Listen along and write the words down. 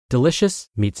Delicious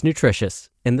meets nutritious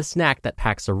in the snack that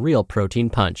packs a real protein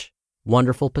punch.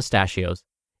 Wonderful Pistachios.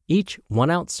 Each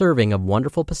 1-ounce serving of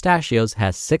Wonderful Pistachios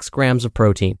has 6 grams of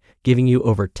protein, giving you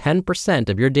over 10%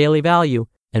 of your daily value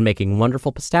and making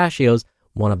Wonderful Pistachios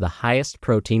one of the highest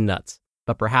protein nuts.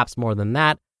 But perhaps more than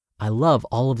that, I love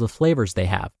all of the flavors they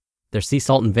have. Their sea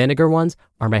salt and vinegar ones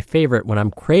are my favorite when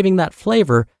I'm craving that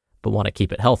flavor but want to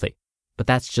keep it healthy. But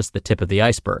that's just the tip of the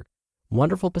iceberg.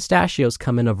 Wonderful Pistachios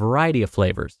come in a variety of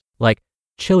flavors, like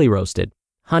chili roasted,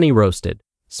 honey roasted,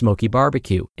 smoky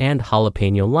barbecue, and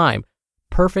jalapeno lime,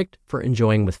 perfect for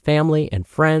enjoying with family and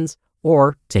friends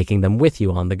or taking them with you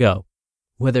on the go.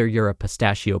 Whether you're a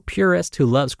pistachio purist who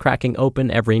loves cracking open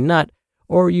every nut,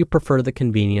 or you prefer the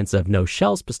convenience of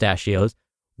no-shells pistachios,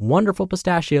 Wonderful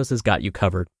Pistachios has got you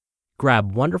covered.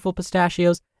 Grab Wonderful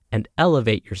Pistachios and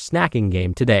elevate your snacking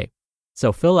game today.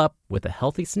 So fill up with a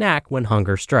healthy snack when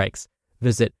hunger strikes.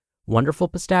 Visit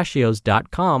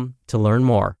wonderfulpistachios.com to learn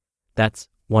more. That's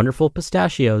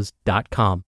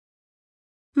wonderfulpistachios.com.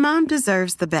 Mom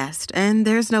deserves the best, and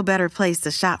there's no better place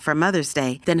to shop for Mother's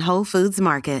Day than Whole Foods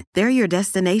Market. They're your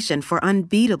destination for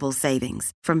unbeatable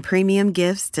savings, from premium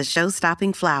gifts to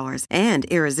show-stopping flowers and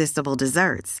irresistible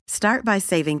desserts. Start by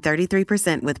saving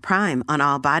 33% with Prime on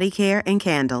all body care and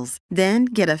candles. Then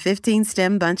get a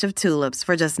 15-stem bunch of tulips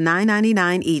for just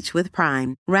 $9.99 each with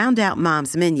Prime. Round out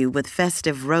Mom's menu with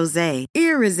festive rosé,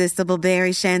 irresistible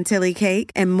berry chantilly cake,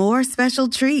 and more special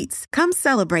treats. Come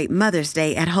celebrate Mother's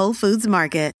Day at Whole Foods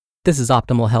Market. This is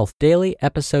Optimal Health Daily,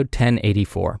 episode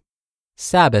 1084.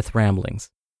 Sabbath Ramblings,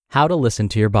 How to Listen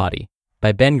to Your Body,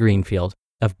 by Ben Greenfield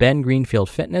of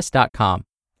bengreenfieldfitness.com.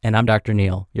 And I'm Dr.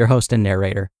 Neil, your host and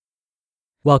narrator.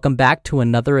 Welcome back to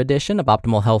another edition of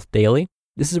Optimal Health Daily.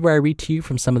 This is where I read to you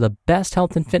from some of the best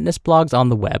health and fitness blogs on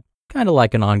the web, kind of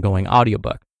like an ongoing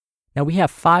audiobook. Now we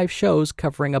have 5 shows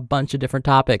covering a bunch of different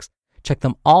topics. Check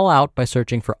them all out by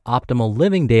searching for Optimal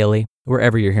Living Daily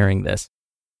wherever you're hearing this.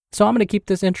 So I'm going to keep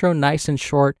this intro nice and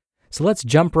short, so let's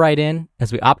jump right in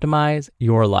as we optimize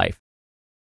your life.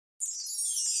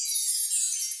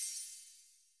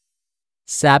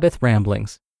 Sabbath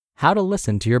Ramblings, How to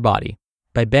Listen to Your Body,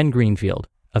 by Ben Greenfield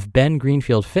of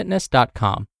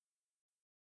bengreenfieldfitness.com.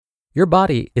 Your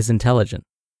body is intelligent.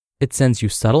 It sends you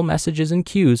subtle messages and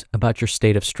cues about your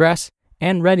state of stress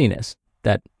and readiness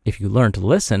that, if you learn to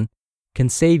listen, can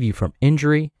save you from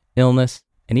injury, illness,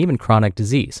 and even chronic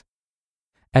disease.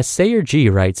 As Sayer G.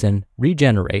 writes in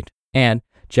Regenerate and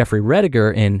Jeffrey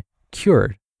Rediger in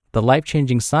Cured, The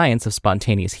Life-Changing Science of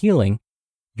Spontaneous Healing,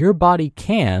 your body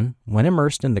can, when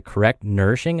immersed in the correct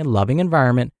nourishing and loving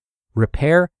environment,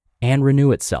 repair and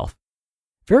renew itself.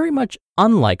 Very much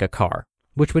unlike a car,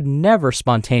 which would never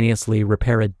spontaneously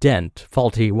repair a dent,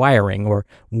 faulty wiring, or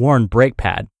worn brake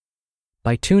pad.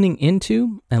 By tuning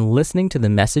into and listening to the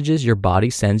messages your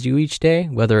body sends you each day,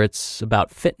 whether it's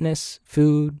about fitness,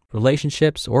 food,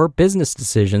 relationships, or business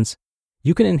decisions,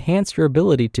 you can enhance your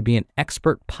ability to be an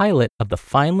expert pilot of the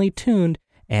finely tuned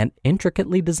and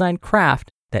intricately designed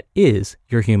craft that is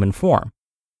your human form.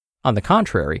 On the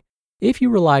contrary, if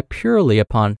you rely purely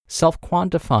upon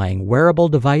self-quantifying wearable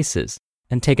devices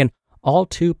and take an all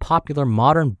too popular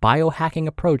modern biohacking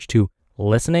approach to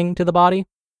listening to the body,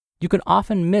 you can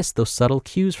often miss those subtle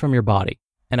cues from your body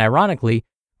and, ironically,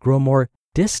 grow more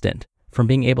distant from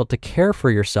being able to care for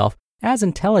yourself as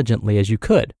intelligently as you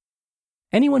could.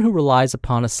 Anyone who relies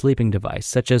upon a sleeping device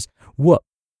such as Whoop,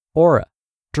 Aura,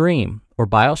 Dream, or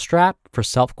BioStrap for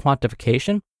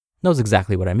self-quantification knows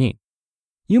exactly what I mean.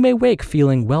 You may wake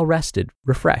feeling well-rested,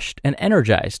 refreshed, and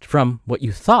energized from what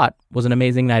you thought was an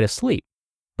amazing night of sleep,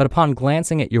 but upon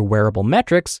glancing at your wearable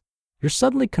metrics, you're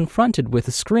suddenly confronted with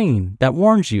a screen that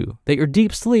warns you that your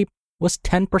deep sleep was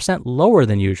 10% lower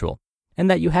than usual and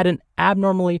that you had an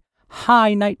abnormally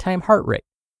high nighttime heart rate.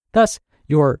 Thus,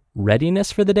 your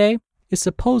readiness for the day is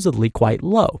supposedly quite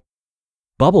low.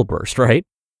 Bubble burst, right?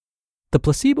 The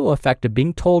placebo effect of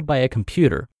being told by a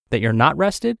computer that you're not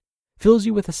rested fills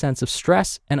you with a sense of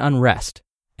stress and unrest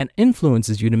and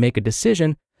influences you to make a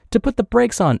decision to put the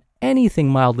brakes on anything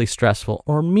mildly stressful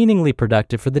or meaningly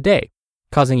productive for the day,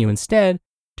 causing you instead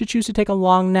to choose to take a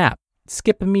long nap,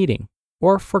 skip a meeting,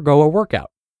 or forgo a workout.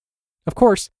 Of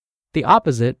course, the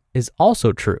opposite is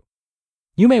also true.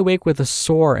 You may wake with a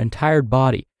sore and tired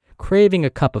body, craving a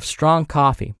cup of strong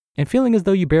coffee, and feeling as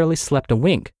though you barely slept a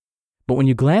wink. But when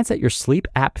you glance at your sleep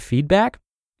app feedback,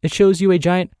 it shows you a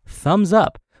giant thumbs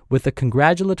up with a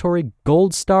congratulatory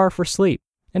gold star for sleep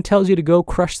and tells you to go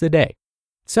crush the day.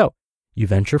 So, you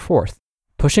venture forth,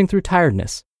 pushing through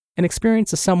tiredness, and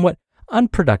experience a somewhat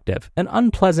unproductive and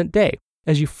unpleasant day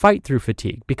as you fight through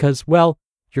fatigue because, well,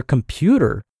 your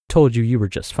computer told you you were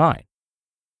just fine.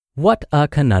 What a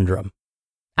conundrum.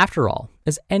 After all,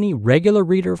 as any regular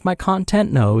reader of my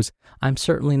content knows, I'm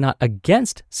certainly not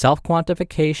against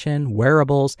self-quantification,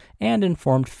 wearables, and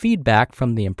informed feedback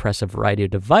from the impressive variety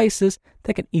of devices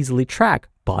that can easily track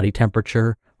body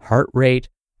temperature, heart rate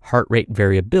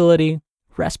variability,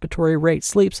 respiratory rate,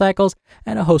 sleep cycles,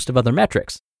 and a host of other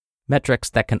metrics. Metrics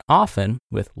that can often,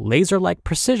 with laser-like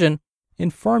precision,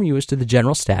 inform you as to the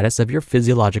general status of your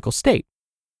physiological state.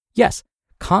 Yes,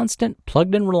 constant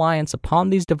plugged-in reliance upon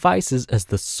these devices as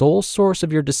the sole source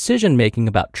of your decision-making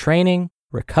about training,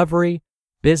 recovery,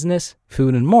 business,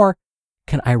 food, and more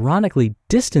can ironically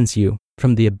distance you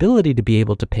from the ability to be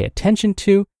able to pay attention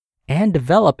to and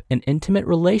develop an intimate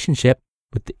relationship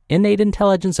with the innate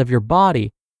intelligence of your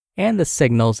body and the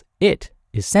signals it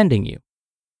is sending you.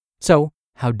 So,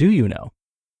 how do you know?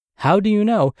 How do you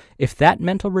know if that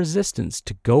mental resistance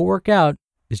to go work out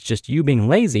is just you being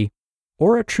lazy,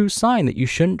 or a true sign that you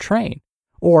shouldn't train,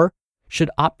 or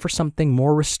should opt for something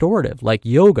more restorative like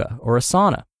yoga or a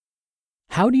sauna?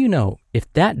 How do you know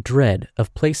if that dread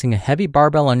of placing a heavy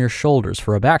barbell on your shoulders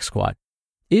for a back squat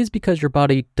is because your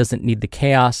body doesn't need the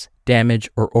chaos, damage,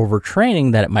 or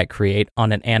overtraining that it might create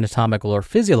on an anatomical or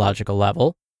physiological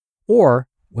level, or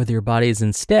whether your body is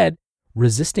instead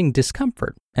resisting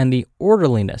discomfort and the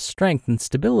orderliness, strength, and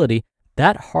stability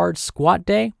that hard squat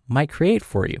day might create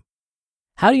for you?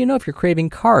 How do you know if you're craving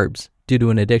carbs due to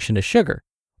an addiction to sugar,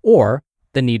 or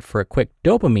the need for a quick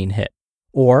dopamine hit,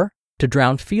 or to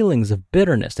drown feelings of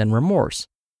bitterness and remorse,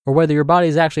 or whether your body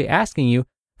is actually asking you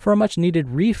for a much-needed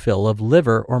refill of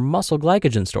liver or muscle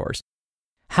glycogen stores?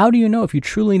 How do you know if you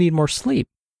truly need more sleep,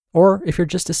 or if you're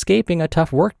just escaping a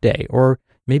tough work day, or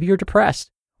maybe you're depressed,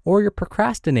 or you're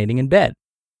procrastinating in bed?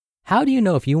 How do you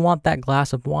know if you want that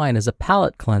glass of wine as a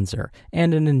palate cleanser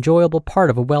and an enjoyable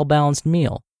part of a well-balanced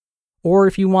meal? Or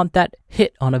if you want that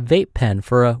hit on a vape pen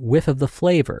for a whiff of the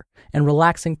flavor and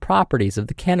relaxing properties of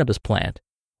the cannabis plant?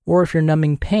 Or if you're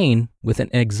numbing pain with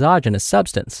an exogenous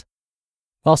substance?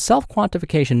 While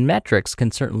self-quantification metrics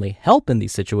can certainly help in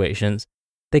these situations,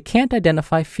 they can't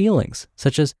identify feelings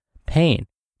such as pain,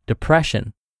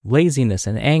 depression, laziness,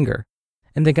 and anger.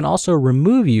 And they can also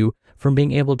remove you from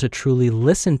being able to truly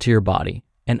listen to your body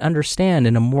and understand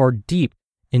in a more deep,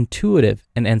 intuitive,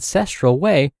 and ancestral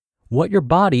way what your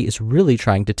body is really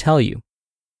trying to tell you.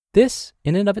 This,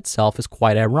 in and of itself, is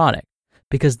quite ironic,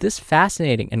 because this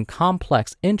fascinating and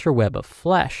complex interweb of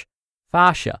flesh,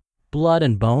 fascia, blood,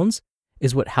 and bones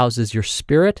is what houses your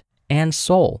spirit and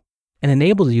soul and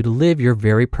enables you to live your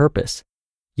very purpose.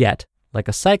 Yet, like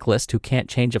a cyclist who can't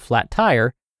change a flat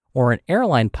tire, or an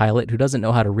airline pilot who doesn't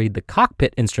know how to read the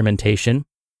cockpit instrumentation,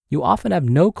 you often have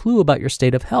no clue about your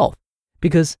state of health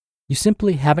because you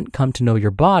simply haven't come to know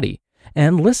your body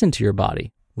and listen to your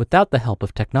body without the help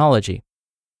of technology.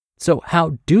 So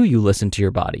how do you listen to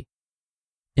your body?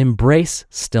 Embrace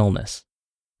stillness.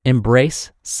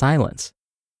 Embrace silence.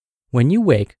 When you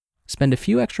wake, spend a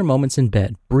few extra moments in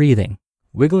bed breathing,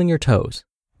 wiggling your toes,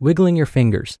 wiggling your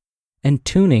fingers, and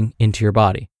tuning into your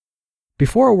body.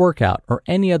 Before a workout or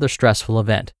any other stressful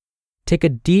event, take a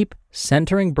deep,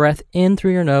 centering breath in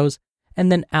through your nose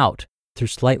and then out through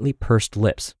slightly pursed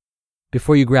lips.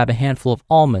 Before you grab a handful of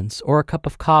almonds or a cup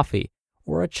of coffee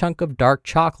or a chunk of dark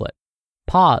chocolate,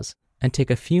 pause and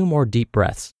take a few more deep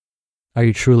breaths. Are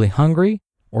you truly hungry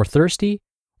or thirsty,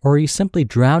 or are you simply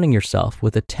drowning yourself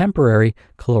with a temporary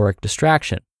caloric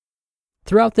distraction?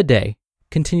 Throughout the day,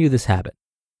 continue this habit.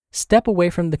 Step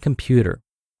away from the computer.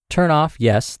 Turn off,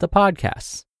 yes, the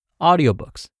podcasts,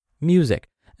 audiobooks, music,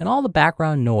 and all the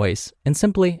background noise, and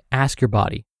simply ask your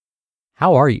body,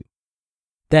 how are you?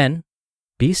 Then,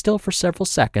 be still for several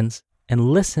seconds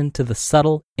and listen to the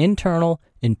subtle, internal,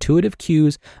 intuitive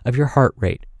cues of your heart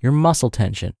rate, your muscle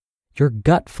tension, your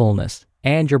gut fullness,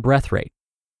 and your breath rate.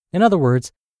 In other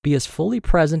words, be as fully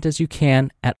present as you can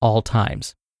at all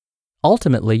times.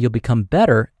 Ultimately, you'll become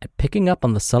better at picking up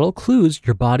on the subtle clues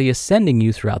your body is sending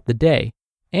you throughout the day,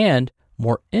 and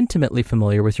more intimately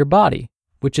familiar with your body,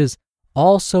 which is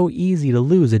all so easy to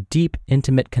lose a deep,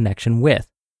 intimate connection with.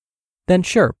 Then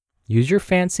sure, use your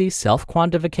fancy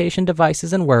self-quantification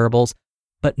devices and wearables,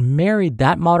 but marry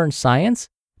that modern science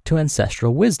to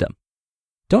ancestral wisdom.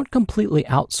 Don't completely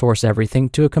outsource everything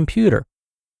to a computer.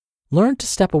 Learn to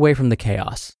step away from the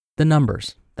chaos, the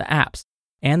numbers, the apps,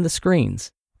 and the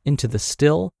screens into the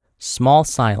still, small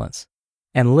silence,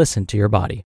 and listen to your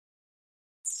body.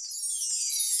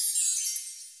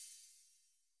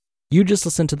 You just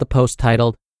listened to the post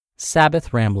titled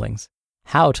Sabbath Ramblings,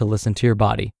 How to Listen to Your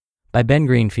Body by Ben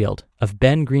Greenfield of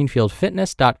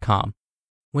bengreenfieldfitness.com.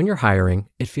 When you're hiring,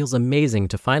 it feels amazing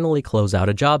to finally close out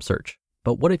a job search.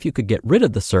 But what if you could get rid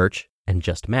of the search and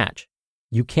just match?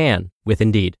 You can with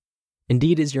Indeed.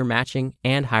 Indeed is your matching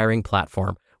and hiring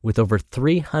platform with over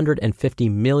 350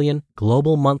 million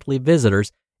global monthly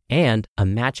visitors and a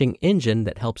matching engine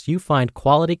that helps you find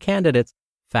quality candidates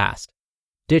fast.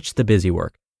 Ditch the busy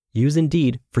work. Use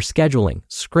Indeed for scheduling,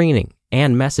 screening,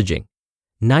 and messaging.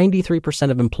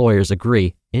 93% of employers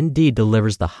agree Indeed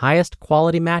delivers the highest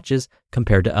quality matches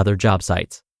compared to other job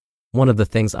sites. One of the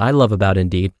things I love about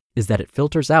Indeed is that it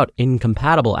filters out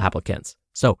incompatible applicants.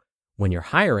 So when you're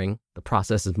hiring, the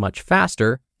process is much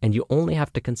faster and you only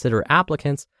have to consider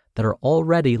applicants that are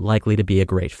already likely to be a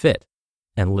great fit.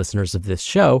 And listeners of this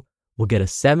show will get a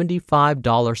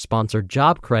 $75 sponsored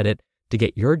job credit to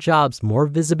get your jobs more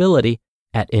visibility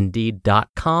at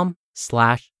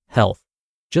Indeed.com/health.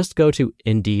 Just go to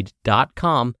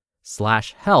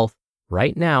Indeed.com/health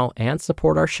right now and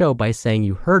support our show by saying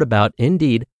you heard about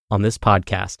Indeed on this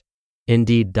podcast.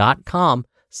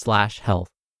 Indeed.com/health.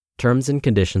 Terms and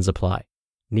conditions apply.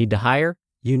 Need to hire?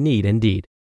 You need Indeed.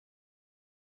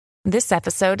 This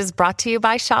episode is brought to you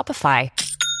by Shopify.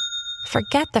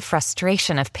 Forget the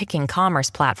frustration of picking commerce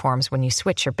platforms when you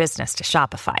switch your business to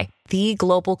Shopify, the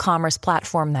global commerce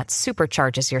platform that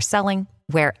supercharges your selling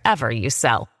wherever you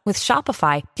sell. With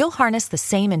Shopify, you'll harness the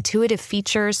same intuitive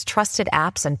features, trusted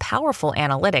apps, and powerful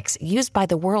analytics used by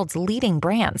the world's leading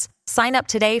brands. Sign up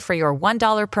today for your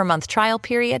 $1 per month trial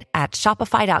period at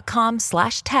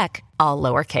shopify.com/tech, all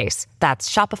lowercase. That's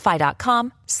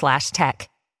shopify.com/tech.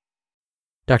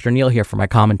 Dr. Neal here for my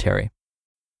commentary.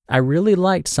 I really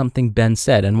liked something Ben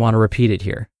said and want to repeat it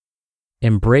here.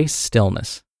 Embrace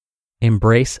stillness.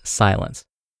 Embrace silence.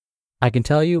 I can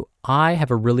tell you, I have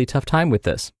a really tough time with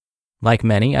this. Like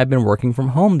many, I've been working from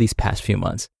home these past few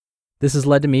months. This has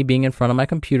led to me being in front of my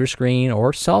computer screen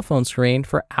or cell phone screen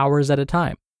for hours at a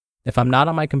time. If I'm not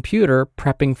on my computer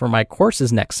prepping for my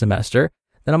courses next semester,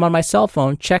 then I'm on my cell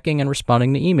phone checking and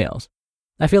responding to emails.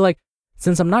 I feel like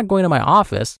since I'm not going to my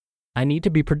office, I need to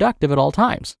be productive at all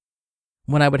times.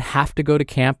 When I would have to go to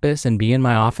campus and be in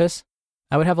my office,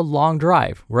 I would have a long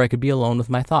drive where I could be alone with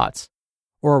my thoughts.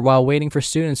 Or while waiting for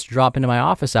students to drop into my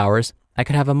office hours, I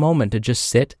could have a moment to just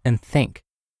sit and think.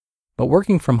 But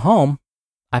working from home,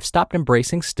 I've stopped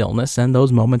embracing stillness and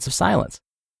those moments of silence.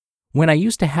 When I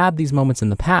used to have these moments in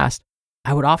the past,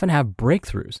 I would often have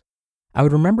breakthroughs. I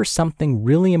would remember something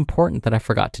really important that I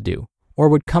forgot to do, or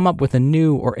would come up with a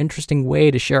new or interesting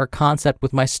way to share a concept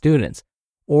with my students,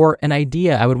 or an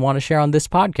idea I would want to share on this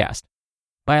podcast.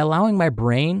 By allowing my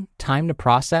brain time to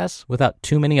process without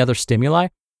too many other stimuli,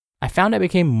 I found I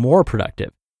became more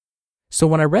productive. So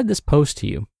when I read this post to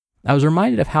you, I was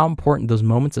reminded of how important those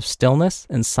moments of stillness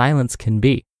and silence can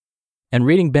be. And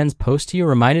reading Ben's post to you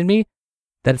reminded me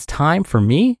that it's time for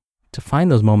me to find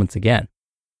those moments again.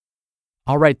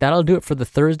 All right, that'll do it for the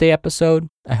Thursday episode.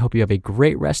 I hope you have a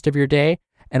great rest of your day,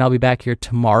 and I'll be back here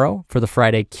tomorrow for the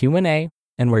Friday Q&A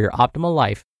and where your optimal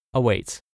life awaits.